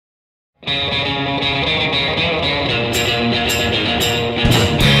I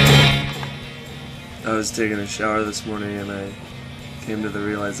was taking a shower this morning and I came to the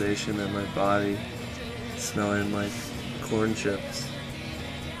realization that my body is smelling like corn chips.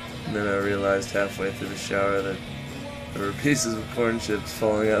 And then I realized halfway through the shower that there were pieces of corn chips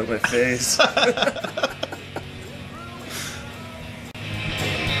falling out of my face.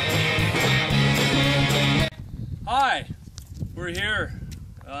 Hi, we're here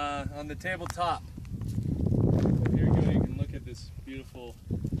on the tabletop. So here you can look at this beautiful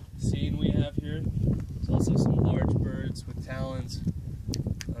scene we have here. There's also some large birds with talons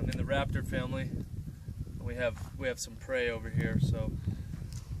in the raptor family. We have some prey over here, so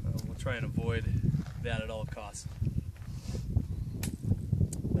we'll try and avoid that at all costs.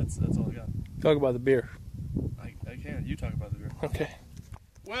 That's all I got. Talk about the beer. I can. You talk about the beer. Okay.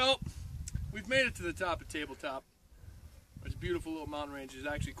 Well, we've made it to the top of Tabletop. It's a beautiful little mountain range. It's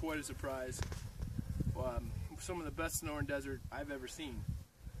actually quite a surprise. Some of the best snow and desert I've ever seen.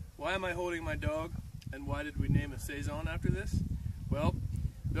 Why am I holding my dog, and why did we name a saison after this? Well,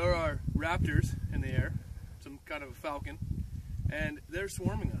 there are raptors in the air, some kind of a falcon, and they're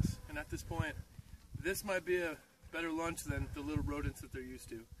swarming us. And at this point, this might be a better lunch than the little rodents that they're used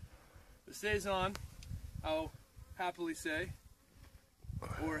to. The saison, I'll happily say,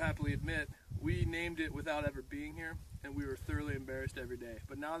 or happily admit, we named it without ever being here, and we were thoroughly embarrassed every day.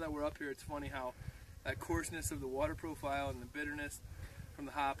 But now that we're up here, it's funny how that coarseness of the water profile and the bitterness from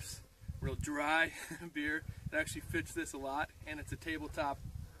the hops, real dry beer, it actually fits this a lot, and it's a tabletop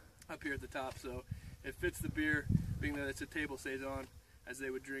up here at the top, so it fits the beer, being that it's a table saison, as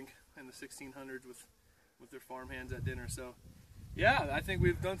they would drink in the 1600s with their farmhands at dinner. So yeah, I think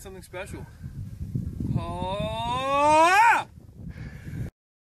we've done something special. Oh!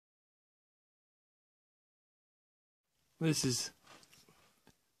 This is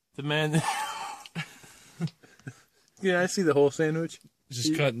the man. Yeah, I see the whole sandwich.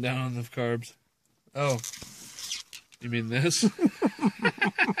 Just cutting down on the carbs. Oh, you mean this?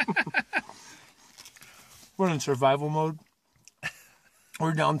 We're in survival mode.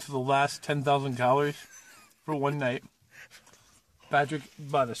 We're down to the last 10,000 calories for one night. Patrick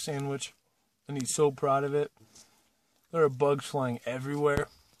bought a sandwich, and he's so proud of it. There are bugs flying everywhere.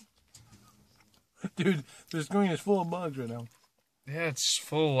 Dude, the screen is full of bugs right now. Yeah, it's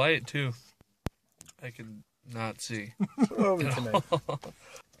full of light too. I can not see. Over tonight.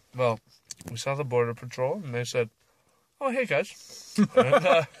 Well, we saw the border patrol, and they said, "Oh, hey guys."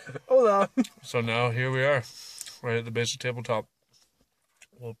 And, Hold on. so now here we are, right at the base of Tabletop.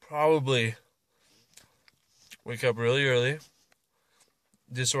 We'll probably wake up really early,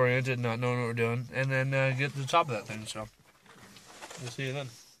 disoriented, not knowing what we're doing, and then get to the top of that thing. So we'll see you then.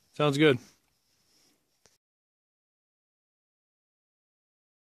 Sounds good.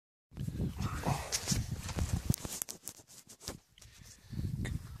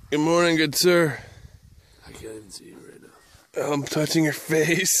 Good morning, good sir. I can't even see you right now. I'm touching your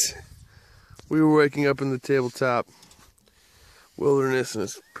face. We were waking up in the tabletop wilderness, and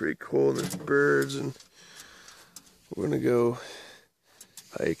it's pretty cold. There's birds, and we're gonna go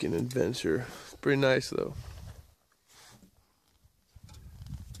hike and adventure. It's pretty nice, though.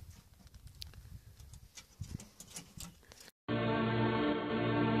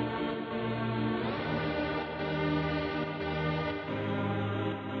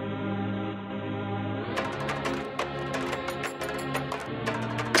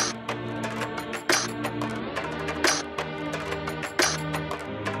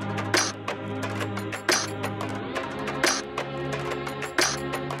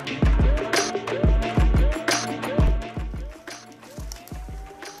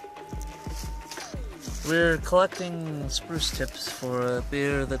 We're collecting spruce tips for a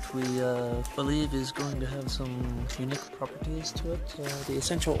beer that we believe is going to have some unique properties to it. The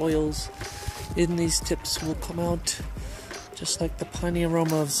essential oils in these tips will come out just like the piney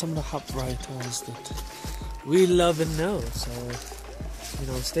aroma of some of the hop varietals that we love and know. So,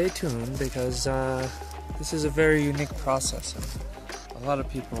 stay tuned, because this is a very unique process, and a lot of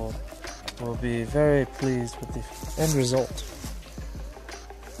people will be very pleased with the end result.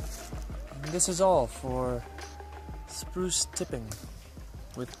 This is all for spruce tipping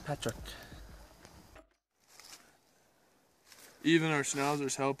with Patrick. Even our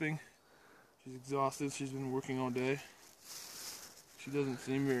schnauzer's helping. She's exhausted. She's been working all day. She doesn't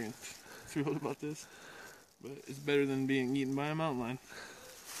seem very thrilled about this, but it's better than being eaten by a mountain lion.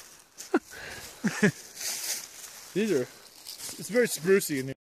 It's very sprucey in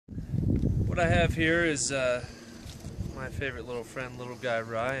here. What I have here is my favorite little friend, little guy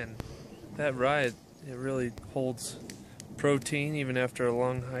Rye, and that rye, it really holds protein even after a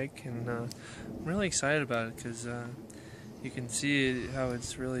long hike, and I'm really excited about it because you can see how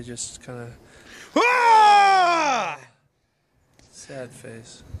it's really just kind of sad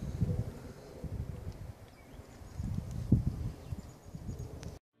face.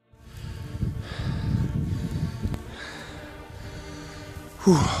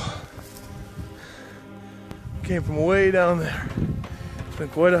 Whew. Came from way down there. It's been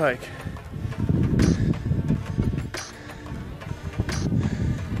quite a hike.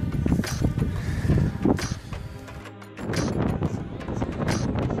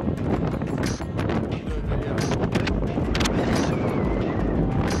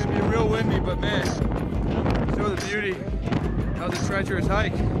 It's gonna be real windy, but man, show the beauty. That was a treacherous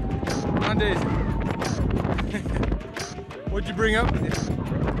hike. On Daisy. What'd you bring up with you?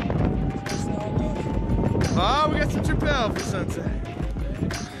 Oh, we got some Chappelle for sunset.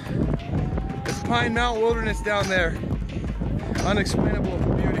 It's Pine Mountain Wilderness down there. Unexplainable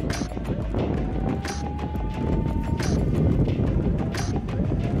beauty.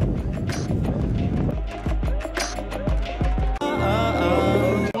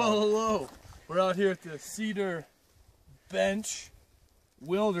 Well, hello. We're out here at the Cedar Bench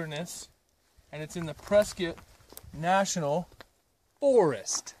Wilderness, and it's in the Prescott National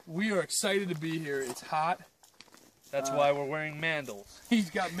Forest. We are excited to be here. It's hot. That's why we're wearing mandals. He's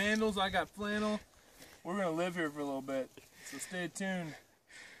got mandals, I got flannel. We're gonna live here for a little bit, so stay tuned,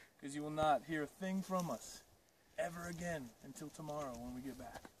 because you will not hear a thing from us ever again until tomorrow when we get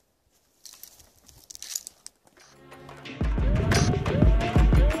back.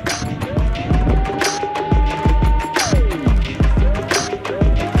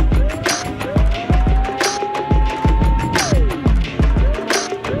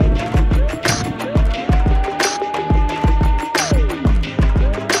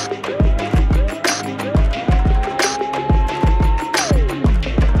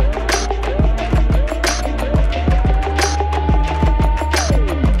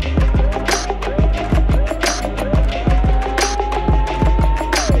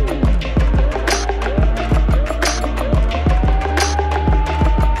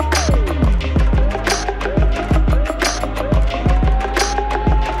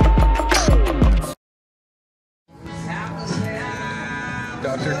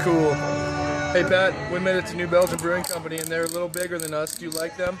 Dr. Cool. Hey Pat, we made it to New Belgium Brewing Company and they're a little bigger than us. Do you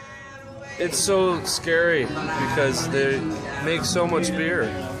like them? It's so scary because they make so much beer.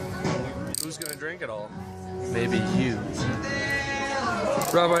 Who's gonna drink it all? Maybe you.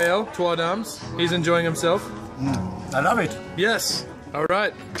 Raphael, trois dames. He's enjoying himself. I love it. Yes. All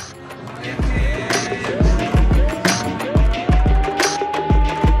right.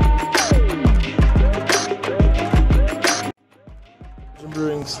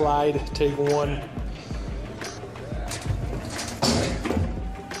 Brewing slide, take one.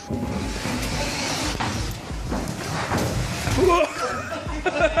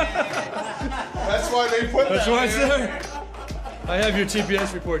 That's why they put That's that why it's there. I have your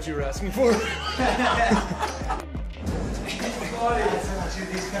TPS report you were asking for.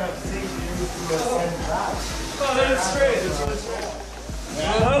 Oh, that's great.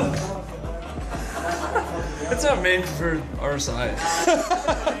 It's not made for our size. I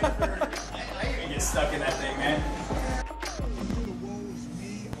can get stuck in that thing, man.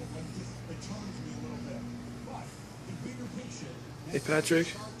 Hey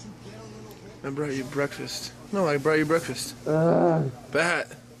Patrick, I brought you breakfast. No, I brought you breakfast.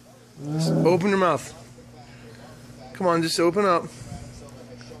 Pat, just open your mouth. Come on, just open up.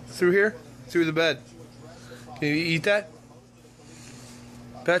 Through here? Through the bed. Can you eat that?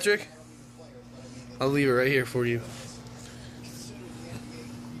 Patrick? I'll leave it right here for you.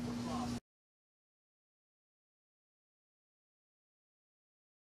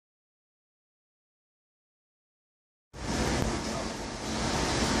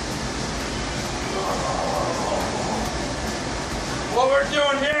 What we're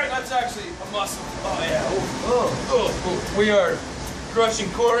doing here, that's actually a muscle. Oh yeah. Oh. We are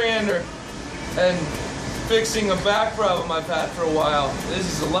crushing coriander and fixing a back problem I've had for a while. This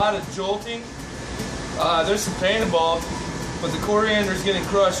is a lot of jolting. There's some pain involved, but the coriander is getting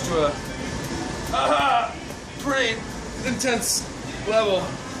crushed to a pretty intense level.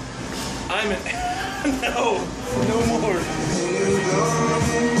 I'm in. No more.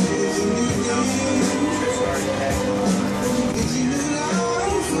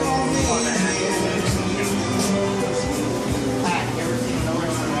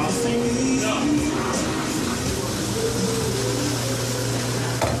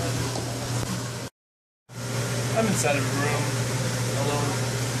 I'm inside of a room, alone,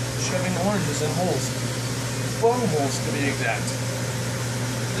 shoving oranges in holes. bung holes to be exact.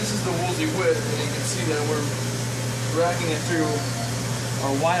 This is the woolsey width, and you can see that we're racking it through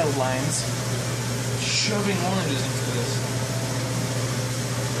our wild lines, shoving oranges into this.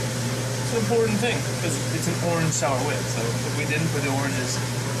 It's an important thing, because it's an orange sour width, so if we didn't put the oranges,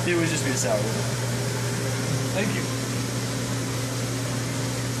 it would just be a sour width. Thank you.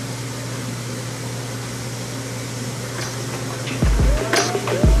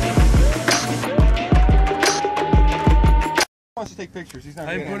 Wants to take pictures. He's not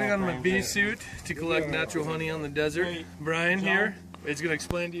I'm putting on my bee suit to collect natural honey on the desert. Brian here is going to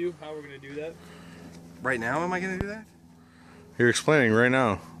explain to you how we're going to do that. Right now, am I going to do that? You're explaining right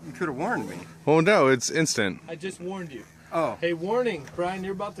now. You could have warned me. Oh no, it's instant. I just warned you. Oh. Hey, warning, Brian,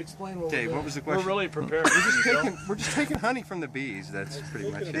 you're about to explain what we're Okay, doing. what was the question? We're really prepared. We're just taking honey from the bees. That's pretty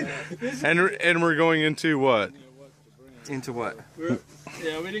much it. And we're going into what? Into what?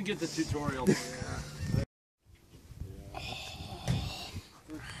 Yeah, we didn't get the tutorial.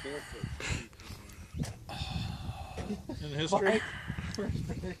 In history,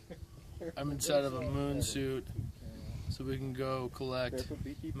 I'm inside of a moon suit, so we can go collect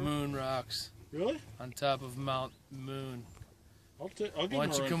moon rocks. Really? On top of Mount Moon. I'll Why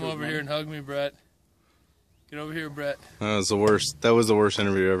don't you come over here and hug me, Brett? Get over here, Brett. That was the worst. That was the worst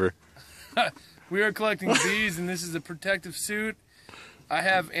interview ever. We are collecting bees, and this is a protective suit. I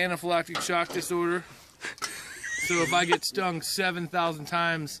have anaphylactic shock disorder, so if I get stung 7,000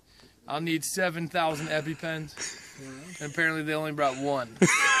 times, I'll need 7,000 EpiPens. And apparently they only brought one.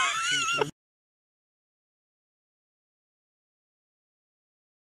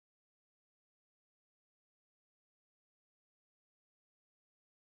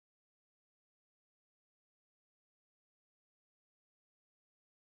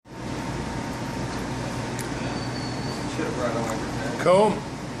 Comb.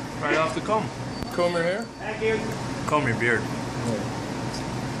 Right off the comb. Comb your hair. Thank you. Comb your beard.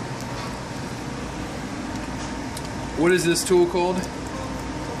 What is this tool called?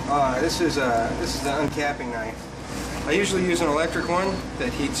 This is the uncapping knife. I usually use an electric one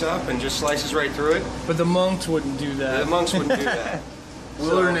that heats up and just slices right through it. But the monks wouldn't do that. The monks wouldn't do that.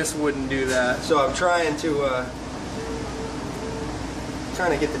 Wilderness wouldn't do that. So I'm trying to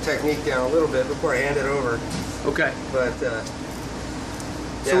get the technique down a little bit before I hand it over. Okay. But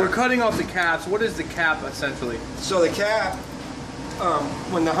So we're cutting off the caps. What is the cap essentially? So the cap,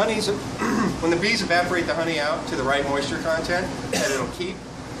 when the honey's, when the bees evaporate the honey out to the right moisture content that it'll keep,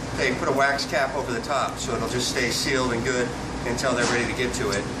 they put a wax cap over the top, so it'll just stay sealed and good until they're ready to get to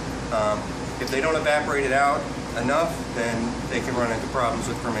it. If they don't evaporate it out enough, then they can run into problems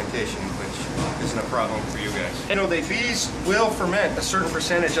with fermentation, which isn't a problem for you guys. You know, the bees will ferment a certain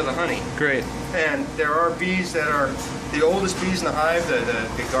percentage of the honey. Great. And there are bees that are the oldest bees in the hive,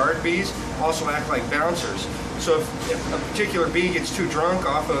 the guard bees, also act like bouncers. So if a particular bee gets too drunk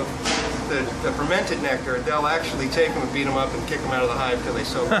off of the fermented nectar, they'll actually take them and beat them up and kick them out of the hive till they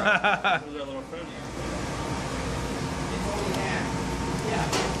sober up.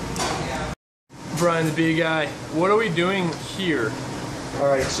 Brian the bee guy, what are we doing here? All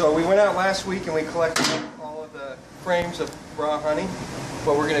right, so we went out last week and we collected all of the frames of raw honey.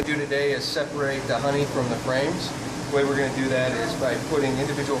 What we're going to do today is separate the honey from the frames. The way we're going to do that is by putting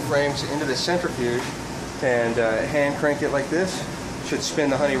individual frames into the centrifuge and hand crank it like this. Should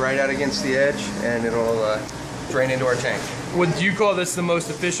spin the honey right out against the edge and it'll drain into our tank. Would you call this the most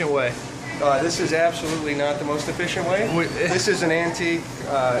efficient way? This is absolutely not the most efficient way. This is an antique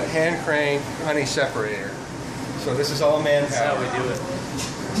hand crank honey separator. So this is all manpower. This is how we do it.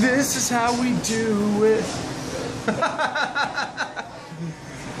 This is how we do it.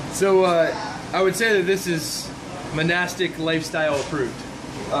 So I would say that this is monastic lifestyle approved.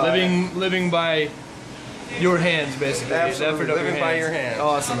 Living by your hands, basically. Absolutely, The effort of living by your hands.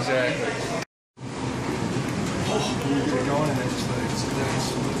 Awesome. Exactly.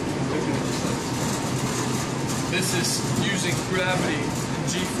 This is using gravity and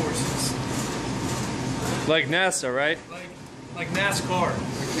G-forces. Like NASA, right? Like NASCAR.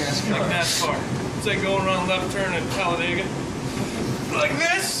 Like NASCAR. It's like going around left turn at Talladega. Like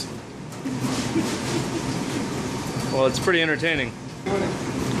this. Well, it's pretty entertaining.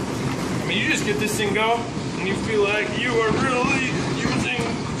 I mean, you just get this thing going, and you feel like you are really using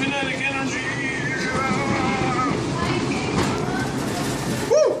kinetic energy.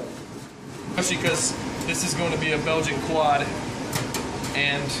 Woo! Especially because this is going to be a Belgian quad,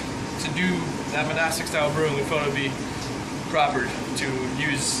 and to do that monastic style brewing, we thought it would be proper to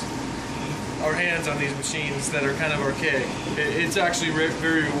use our hands on these machines that are kind of archaic. It's actually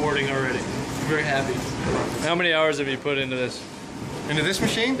very rewarding already. I'm very happy. How many hours have you put into this? Into this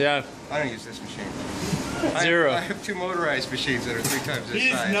machine? Yeah. I don't use this machine. Zero. I have 2 motorized machines that are 3 times this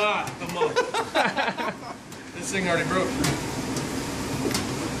He's size. not the monk. This thing already broke.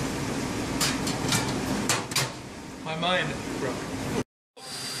 My mind broke.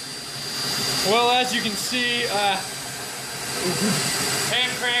 Well, as you can see,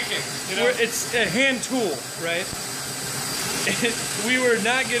 hand cranking. You know? It's a hand tool, right? We were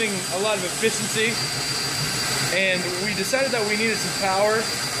not getting a lot of efficiency, and we decided that we needed some power.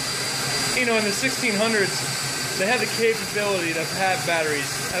 You know, in the 1600s, they had the capability to have batteries.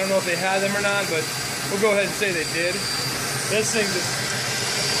 I don't know if they had them or not, but we'll go ahead and say they did. This thing just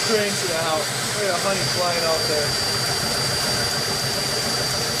cranks it out. Look at the honey flying out there.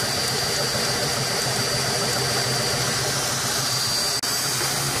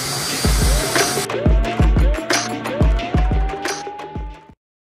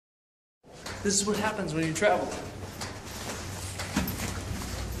 This is what happens when you travel.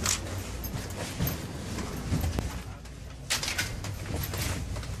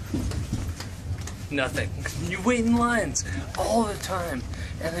 Nothing. You wait in lines all the time,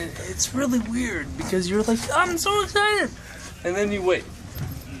 and it's really weird because you're like, I'm so excited, and then you wait,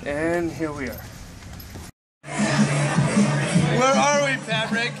 and here we are. Where are we,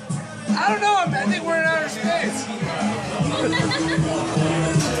 Patrick? I don't know. I think we're in outer space.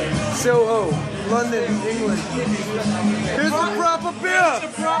 Soho, London, England. Here's the proper beer. It's a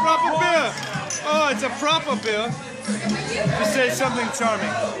proper beer. Oh, it's a proper beer. Just say something charming.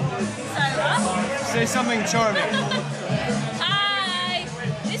 Sorry, what? Say something charming. Hi!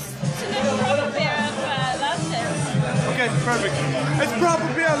 This is the proper beer of London. Okay, perfect. It's proper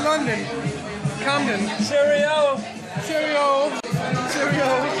beer, London. Camden. Cheerio. Cheerio. Cheerio.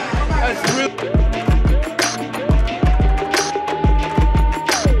 That's really...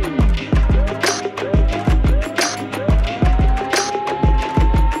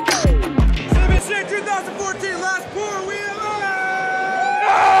 CBC 2014 last pour, we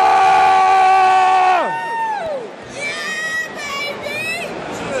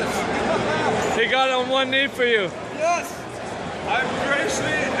He got on one knee for you. Yes! I'm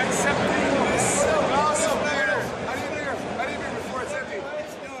graciously accepting this. Awesome. How do you figure? How do you figure before it's empty?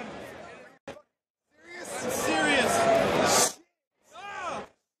 It's done. I'm serious. No!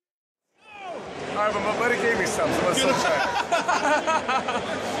 No! Alright, but my buddy gave me some, so let's try it.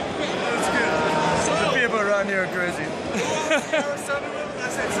 That's good. The people around here are crazy. It's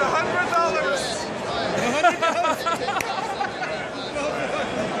 $100.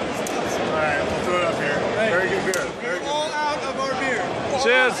 Alright, we'll throw it up here. Very good beer. We're all out of our beer.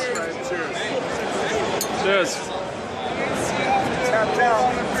 Cheers. Right, cheers. Cheers. Tap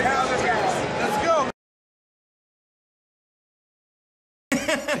down. Let's go.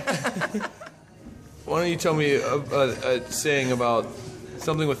 Why don't you tell me a saying about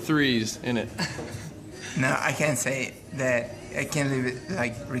something with 3s in it? No, I can't say that. I can't leave it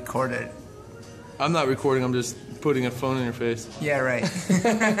like recorded. I'm not recording, I'm just putting a phone in your face. Yeah, right.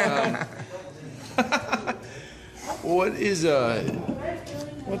 What is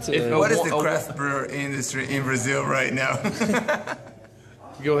What is the craft brewer industry in Brazil right now?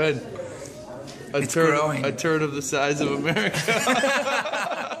 Go ahead. It's growing. A turd of the size of America.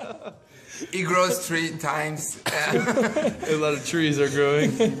 It grows 3 times. A lot of trees are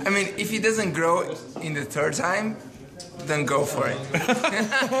growing. I mean, if it doesn't grow in the 3rd time, then go for it.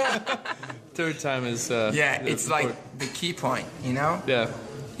 3rd time is Yeah, it's like the key point, you know? Yeah.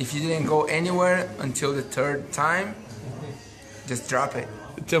 If you didn't go anywhere until the 3rd time, just drop it.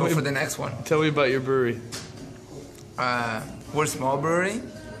 Tell Go me for the next one. Tell me about your brewery. We're a small brewery,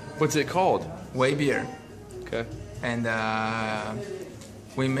 What's it called? Way Beer. Okay. And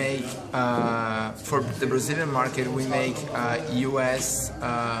we make, for the Brazilian market, we make US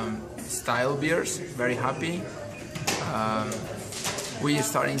style beers, very happy. We're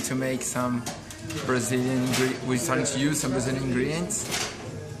starting to make some we're starting to use some Brazilian ingredients.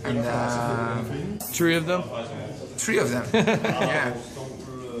 And 3 of them? 3 of them, yeah.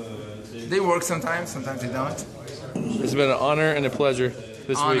 They work sometimes, sometimes they don't. It's been an honor and a pleasure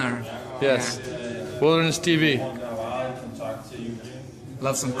this Honor. week. Yes. Yeah. Wilderness TV.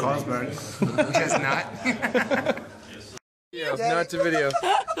 Love some Carlsberg. Guess not. Yeah, not to video.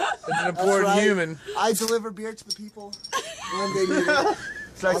 It's an important right. human. I deliver beer to the people when they need it.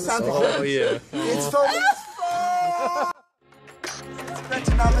 Oh yeah. It's so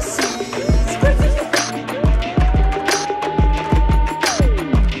Stretching on the seas.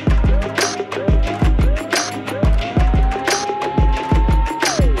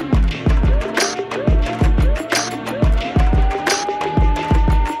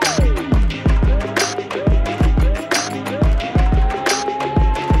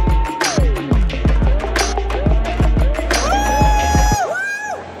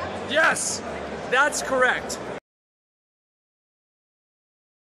 Yes, that's correct.